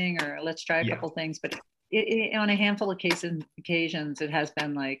something, or let's try a couple things. But on a handful of occasions, it has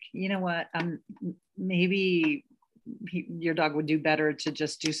been like, you know what, maybe your dog would do better to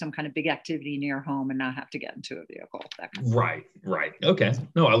just do some kind of big activity near home and not have to get into a vehicle. Right. Okay.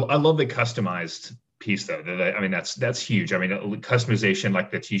 No, I love the customized piece though. I mean, that's huge. I mean, customization,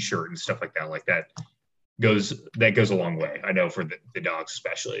 like the t-shirt and stuff like that goes a long way. I know for the dogs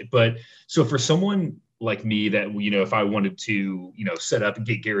especially. But so for someone like me that, if I wanted to, set up and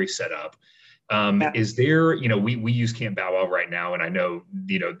get Gary set up, is there, we use Camp Bow Wow right now. And I know,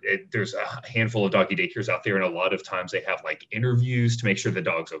 there's a handful of doggy daycares out there. And a lot of times they have like interviews to make sure the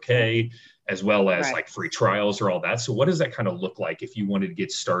dog's okay, as well as like free trials or all that. So what does that kind of look like if you wanted to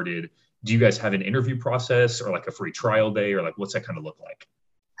get started? Do you guys have an interview process or like a free trial day, or like, what's that kind of look like?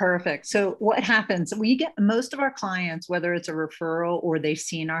 Perfect. So what happens, we get most of our clients, whether it's a referral or they've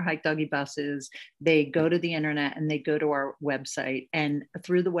seen our Hike Doggy buses, they go to the internet and they go to our website, and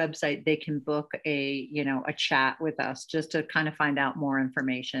through the website, they can book a chat with us just to kind of find out more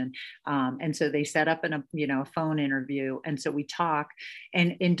information. And so they set up a phone interview. And so we talk,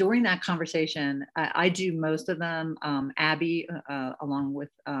 and during that conversation, I do most of them. Abby, along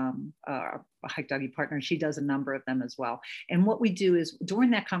with our Hike Doggy partner, she does a number of them as well. And what we do is during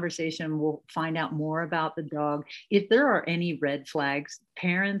that conversation, we'll find out more about the dog. If there are any red flags,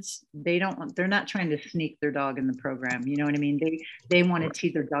 parents, they're not trying to sneak their dog in the program. You know what I mean? They want to tee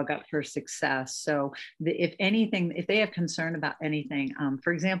their dog up for success. So if they have concern about anything,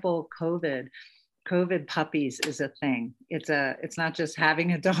 for example, COVID puppies is a thing. It's not just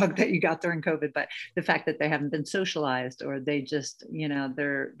having a dog that you got during COVID, but the fact that they haven't been socialized, or they just,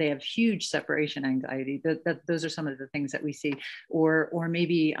 they have huge separation anxiety. Those are some of the things that we see, or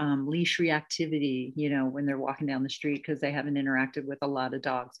maybe leash reactivity, when they're walking down the street because they haven't interacted with a lot of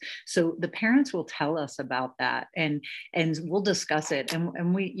dogs. So the parents will tell us about that, and we'll discuss it.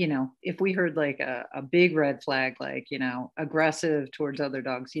 And we, if we heard like a big red flag, like, aggressive towards other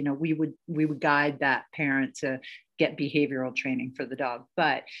dogs, we would guide that parent to get behavioral training for the dog.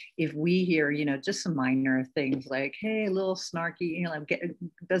 But if we hear, just some minor things like, hey, a little snarky,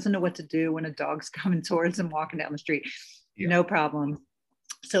 doesn't know what to do when a dog's coming towards him walking down the street, no problem.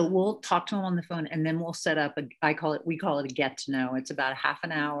 So we'll talk to them on the phone, and then we'll set up we call it a get to know. It's about a half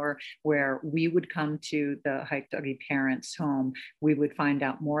an hour where we would come to the Hike Doggy parents' home. We would find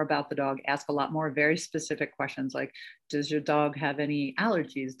out more about the dog, ask a lot more very specific questions like, does your dog have any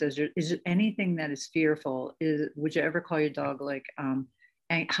allergies? Is there anything that is fearful? Would you ever call your dog like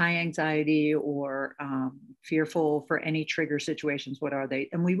high anxiety or fearful for any trigger situations? What are they?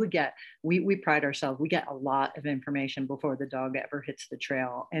 And we pride ourselves, we get a lot of information before the dog ever hits the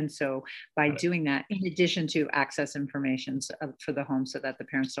trail. And so by doing that, in addition to access information for the home so that the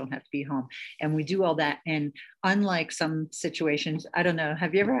parents don't have to be home, and we do all that. And unlike some situations, I don't know,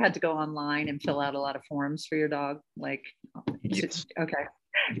 have you ever had to go online and fill out a lot of forms for your dog? Like, yes. Okay.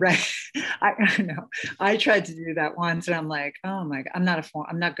 Right. I know. I tried to do that once, and I'm like, oh my God,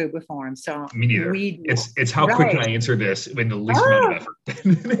 I'm not good with forms. So me neither. It's how quick can I answer this in the least amount of effort.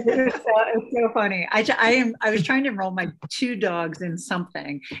 It's so funny. I was trying to enroll my two dogs in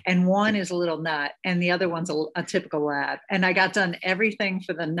something, and one is a little nut, and the other one's a typical lab. And I got done everything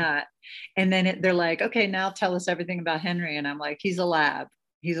for the nut, and then they're like, okay, now tell us everything about Henry. And I'm like, he's a lab.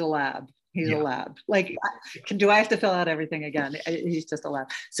 He's a lab. Like, do I have to fill out everything again? He's just a lab.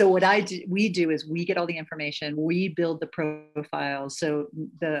 So what we do is we get all the information, we build the profiles. So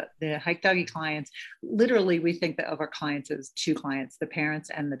the Hike Doggy clients, literally we think of our clients as two clients, the parents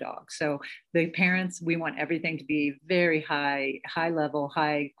and the dog. So the parents, we want everything to be very high level,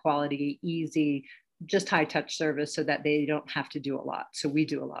 high quality, easy, just high touch service so that they don't have to do a lot. So we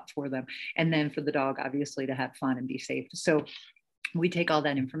do a lot for them. And then for the dog, obviously, to have fun and be safe. So we take all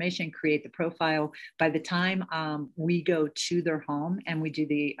that information, create the profile. By the time we go to their home and we do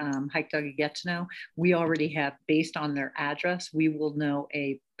the Hike Doggy Get to Know, we already have, based on their address, we will know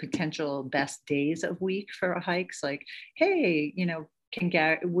a potential best days of week for hikes. Like, hey,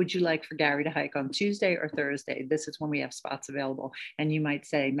 would you like for Gary to hike on Tuesday or Thursday? This is when we have spots available. And you might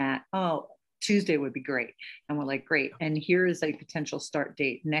say, Matt, oh, Tuesday would be great. And we're like, great. And here is a potential start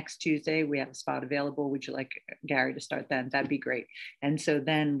date. Next Tuesday, we have a spot available. Would you like Gary to start then? That'd be great. And so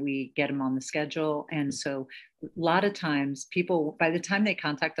then we get him on the schedule. And so a lot of times people, by the time they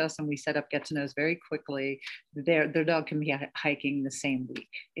contact us and we set up get to knows very quickly, their dog can be hiking the same week,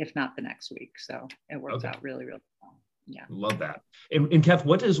 if not the next week. So it works out really, really well. Yeah. Love that. And Kath,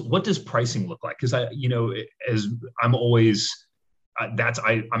 what does pricing look like? Because as I'm always,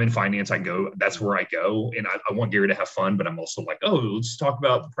 I'm in finance. That's where I go. And I want Gary to have fun, but I'm also like, oh, let's talk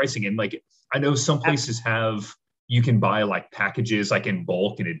about the pricing. And like, I know some places you can buy like packages like in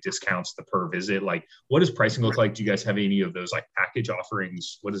bulk and it discounts the per visit. Like, what does pricing look like? Do you guys have any of those like package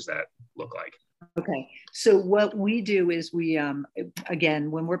offerings? What does that look like? Okay. So what we do is we,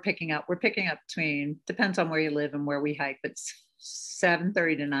 again, when we're picking up between, depends on where you live and where we hike, but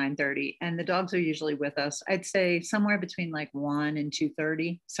 7:30 to 9:30, and the dogs are usually with us. I'd say somewhere between like 1 and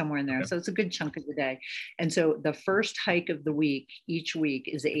 2:30, somewhere in there. Okay. So it's a good chunk of the day. And so the first hike of the week, each week,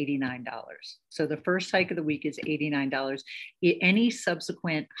 is $89. So the first hike of the week is $89. Any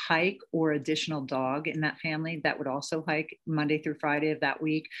subsequent hike or additional dog in that family that would also hike Monday through Friday of that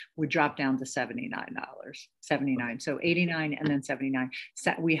week would drop down to $79. So 89 and then 79.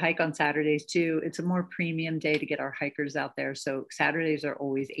 We hike on Saturdays too. It's a more premium day to get our hikers out there. So Saturdays are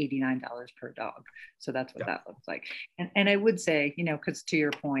always $89 per dog. So that's what that looks like. And I would say, because to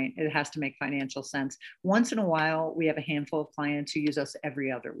your point, it has to make financial sense. Once in a while, we have a handful of clients who use us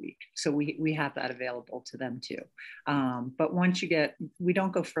every other week. So we have that available to them too. But once we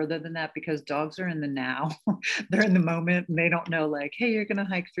don't go further than that because dogs are in the now, they're in the moment and they don't know like, hey, you're going to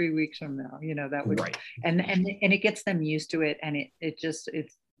hike 3 weeks from now, that would, right. And it gets them used to it. And it's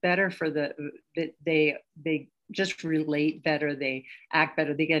better for they just relate better, they act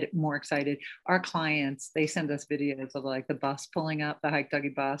better, they get more excited. Our clients, they send us videos of like the bus pulling up, the Hike Doggy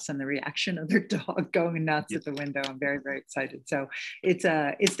bus, and the reaction of their dog going nuts at the window. I'm very, very excited. So it's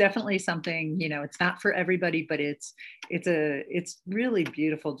definitely something, it's not for everybody, but it's really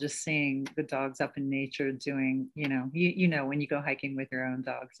beautiful just seeing the dogs up in nature doing, when you go hiking with your own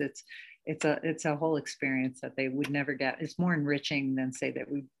dogs, it's a whole experience that they would never get. It's more enriching than say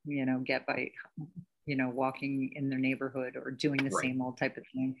that we, get by, walking in their neighborhood or doing the same old type of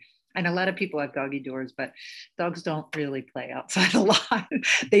thing. And a lot of people have doggy doors, but dogs don't really play outside a lot.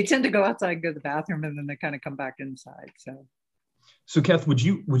 They tend to go outside and go to the bathroom and then they kind of come back inside. So Kath, would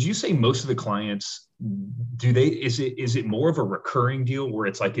you say most of the clients, is it more of a recurring deal where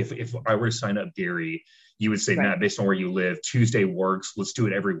it's like, if I were to sign up Gary, you would say, Matt, based on where you live, Tuesday works, let's do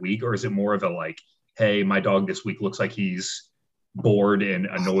it every week? Or is it more of a like, hey, my dog this week looks like he's bored and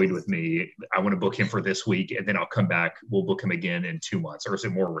annoyed with me. I want to book him for this week and then I'll come back. We'll book him again in 2 months. Or is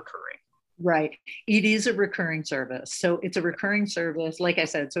it more recurring? Right. It is a recurring service. So it's a recurring service. Like I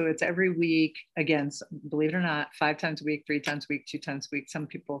said, so it's every week. Again, believe it or not, 5 times a week, 3 times a week, 2 times a week. Some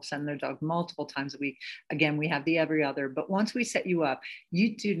people send their dog multiple times a week. Again, we have the every other. But once we set you up,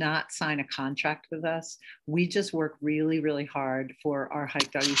 you do not sign a contract with us. We just work really, really hard for our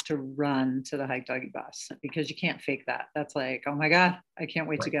hike doggies to run to the Hike Doggy bus because you can't fake that. That's like, oh my God, I can't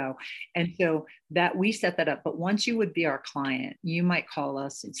wait to go. And so that we set that up. But once you would be our client, you might call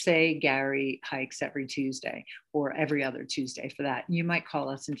us and say, Gary hikes every Tuesday or every other Tuesday for that. You might call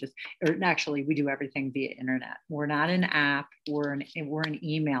us and actually we do everything via internet. We're not an app, we're an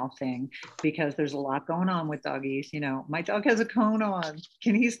email thing because there's a lot going on with doggies. My dog has a cone on.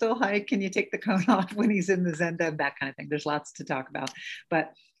 Can he still hike? Can you take the cone off when he's in the Zen den? That kind of thing. There's lots to talk about,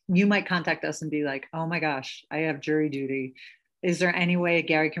 but you might contact us and be like, oh my gosh, I have jury duty. Is there any way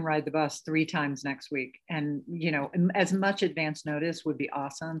Gary can ride the bus 3 times next week? And, as much advance notice would be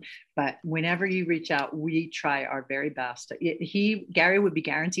awesome. But whenever you reach out, we try our very best. Gary would be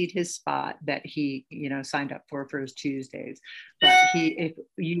guaranteed his spot that he, signed up for his Tuesdays. But if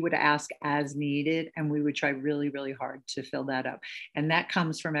you would ask as needed, and we would try really, really hard to fill that up. And that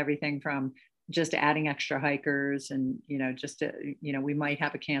comes from everything from just adding extra hikers and, we might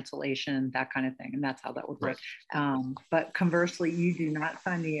have a cancellation, that kind of thing. And that's how that would work. But conversely, you do not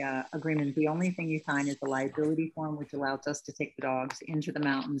sign the agreement. The only thing you sign is the liability form, which allows us to take the dogs into the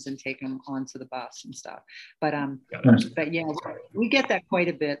mountains and take them onto the bus and stuff. But yeah, we get that quite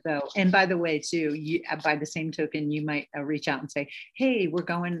a bit though. And by the way, too, by the same token, you might reach out and say, hey,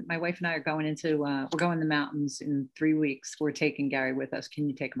 my wife and I are going we're going to the mountains in 3 weeks. We're taking Gary with us. Can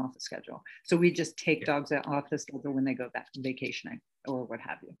you take him off the schedule? So we just take dogs off the schedule when they go back vacationing or what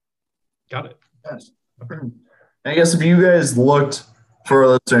have you. Got it. Yes. Okay. I guess if you guys looked, for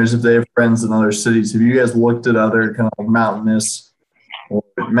our listeners, if they have friends in other cities, have you guys looked at other kind of mountainous or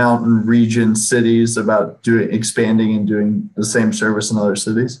mountain region cities about expanding and doing the same service in other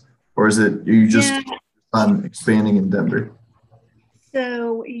cities? Or is it you just on expanding in Denver?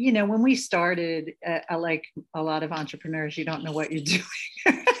 So, when we started, like a lot of entrepreneurs, you don't know what you're doing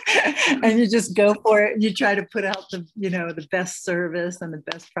and you just go for it. You try to put out the best service and the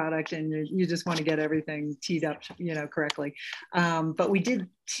best product, and you just want to get everything teed up, correctly. But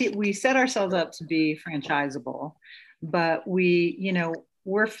we set ourselves up to be franchisable, but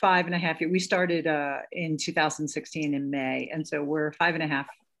we're 5.5 years. We started in 2016 in May. And so we're 5.5,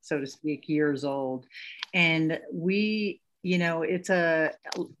 so to speak, years old. And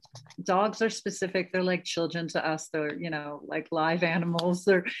dogs are specific. They're like children to us. They're, like live animals.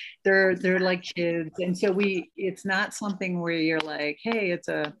 They're like kids. And so it's not something where you're like, hey, it's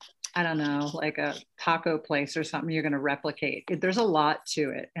I don't know, like a taco place or something you're going to replicate. There's a lot to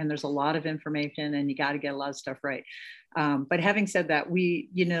it, and there's a lot of information, and you got to get a lot of stuff right. But having said that,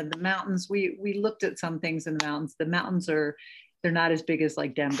 the mountains, we looked at some things in the mountains. The mountains they're not as big as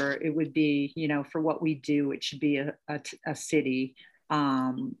like Denver. It would be, for what we do, it should be a city.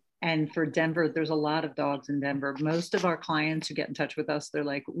 And for Denver, there's a lot of dogs in Denver. Most of our clients who get in touch with us, they're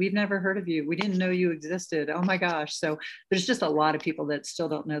like, we've never heard of you. We didn't know you existed. Oh my gosh. So there's just a lot of people that still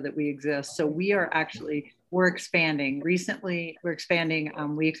don't know that we exist. So we're expanding. Recently, we're expanding.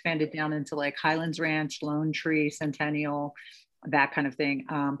 We expanded down into like Highlands Ranch, Lone Tree, Centennial, that kind of thing.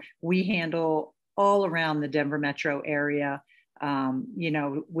 We handle all around the Denver metro area. We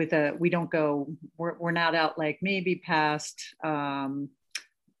don't go, we're not out like maybe past,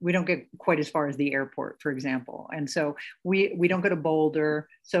 we don't get quite as far as the airport, for example. And so we don't go to Boulder.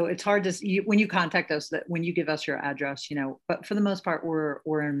 So it's hard to, when you contact us, that when you give us your address, but for the most part,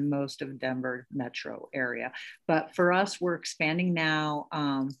 we're in most of Denver metro area. But for us, we're expanding now.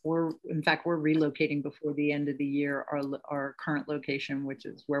 We're relocating before the end of the year, our current location, which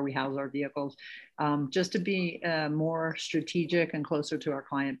is where we house our vehicles, just to be more strategic and closer to our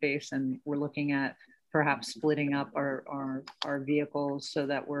client base. And we're looking at perhaps splitting up our vehicles so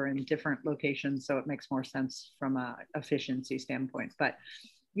that we're in different locations, so it makes more sense from a efficiency standpoint. But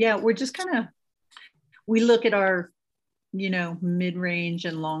yeah, we're just we look at our mid-range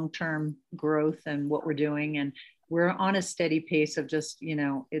and long-term growth and what we're doing, and we're on a steady pace of just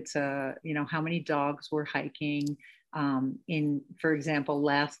it's how many dogs we're hiking. For example,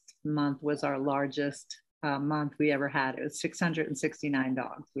 last month was our largest month we ever had. It was 669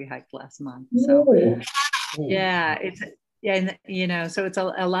 dogs we hiked last month. So yeah, so it's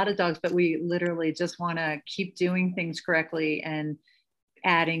a lot of dogs, but we literally just want to keep doing things correctly and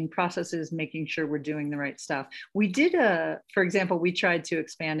adding processes, making sure we're doing the right stuff. We did for example, we tried to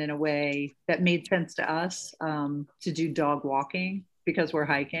expand in a way that made sense to us, to do dog walking, because we're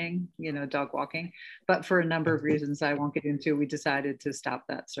hiking, dog walking. But for a number of reasons I won't get into, we decided to stop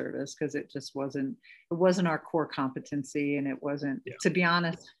that service because it just wasn't our core competency. And it wasn't, to be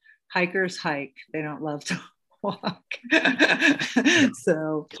honest, hikers hike, they don't love to walk.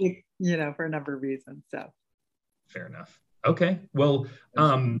 So, for a number of reasons. So fair enough. Okay. Well,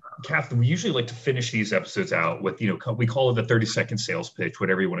 Kath, we usually like to finish these episodes out with, we call it the 30-second sales pitch,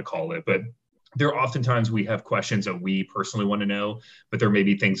 whatever you want to call it. But there are oftentimes we have questions that we personally want to know, but there may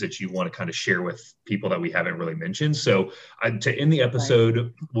be things that you want to kind of share with people that we haven't really mentioned. So to end the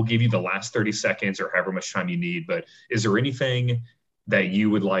episode, we'll give you the last 30 seconds or however much time you need. But is there anything that you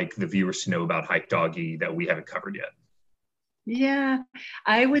would like the viewers to know about Hike Doggy that we haven't covered yet? Yeah,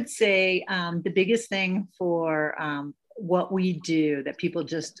 I would say the biggest thing for what we do that people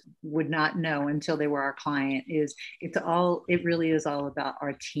just would not know until they were our client is it really is all about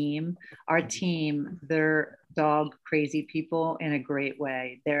our team. Our team, they're dog crazy people in a great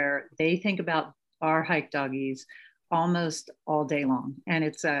way. They think about our Hike Doggies almost all day long. And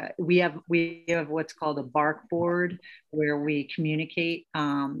it's we have what's called a bark board where we communicate,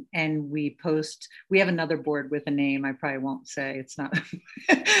 and we have another board with a name I probably won't say, it's not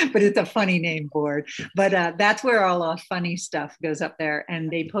but it's a funny name board. But that's where all our funny stuff goes up there,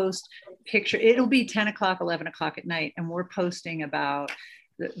 and they post it'll be 10 o'clock 11 o'clock at night, and we're posting about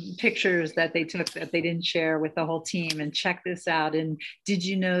the pictures that they took that they didn't share with the whole team, and check this out. And did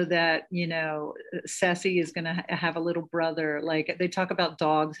you know that, Ceci is going to have a little brother? Like, they talk about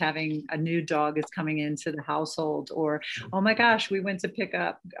dogs, having a new dog is coming into the household, or, oh my gosh, we went to pick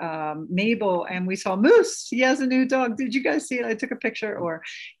up Mabel and we saw Moose. He has a new dog. Did you guys see it? I took a picture. Or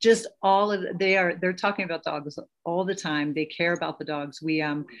just they're talking about dogs all the time. They care about the dogs. We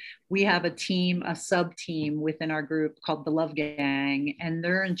have a sub team within our group called the Love Gang, and they're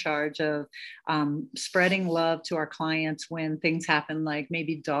they're in charge of spreading love to our clients when things happen, like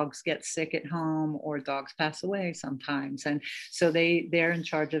maybe dogs get sick at home or dogs pass away sometimes. And so they're in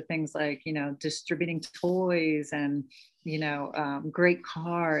charge of things like, distributing toys and great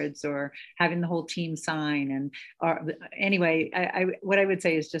cards, or having the whole team sign. And anyway, what I would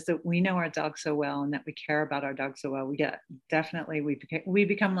say is just that we know our dogs so well, and that we care about our dogs so well. We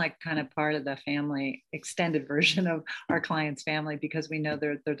become like kind of part of the family, extended version of our clients' family, because we know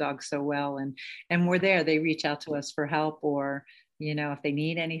their dogs so well, and we're there. They reach out to us for help, or if they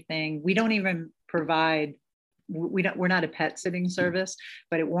need anything. We don't even provide. We're not a pet sitting service,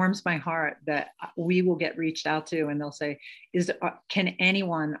 but it warms my heart that we will get reached out to, and they'll say, can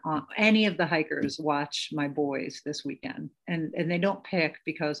anyone, any of the hikers watch my boys this weekend? And they don't pick,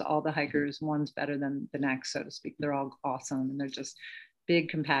 because all the hikers, one's better than the next, so to speak. They're all awesome, and they're just big,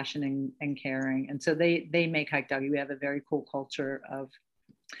 compassion and caring. And so they make Hike Doggy. We have a very cool culture of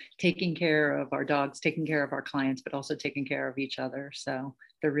taking care of our dogs, taking care of our clients, but also taking care of each other. So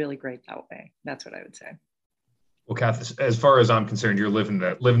they're really great that way. That's what I would say. Well, Kath, as far as I'm concerned, you're living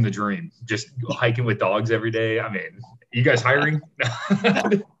the dream. Just hiking with dogs every day. I mean, you guys hiring?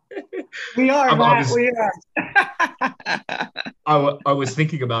 We are, Matt, we are. I was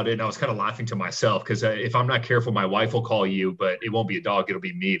thinking about it, and I was kind of laughing to myself, because if I'm not careful, my wife will call you, but it won't be a dog. It'll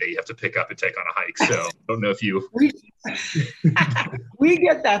be me that you have to pick up and take on a hike. So I don't know if you. We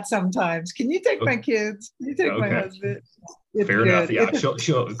get that sometimes. Can you take my kids? Can you take my husband? It's fair good. enough.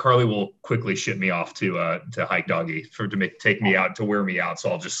 Yeah, Carly will quickly ship me off to Hike Doggy take me out, to wear me out, so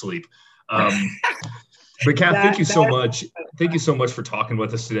I'll just sleep. But Kath, thank you so much. Thank you so much for talking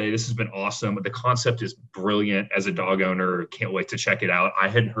with us today. This has been awesome. The concept is brilliant. As a dog owner, can't wait to check it out. I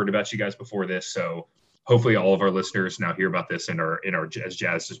hadn't heard about you guys before this, so hopefully all of our listeners now hear about this and are as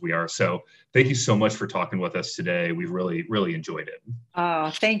jazzed as we are. So thank you so much for talking with us today. We've really, really enjoyed it. Oh,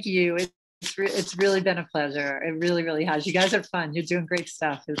 thank you. It's really been a pleasure. It really, really has. You guys are fun. You're doing great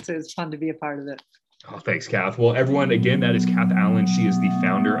stuff. It's fun to be a part of it. Oh, thanks, Kath. Well, everyone, again, that is Kath Allen. She is the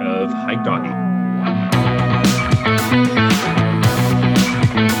founder of Hike Doggy.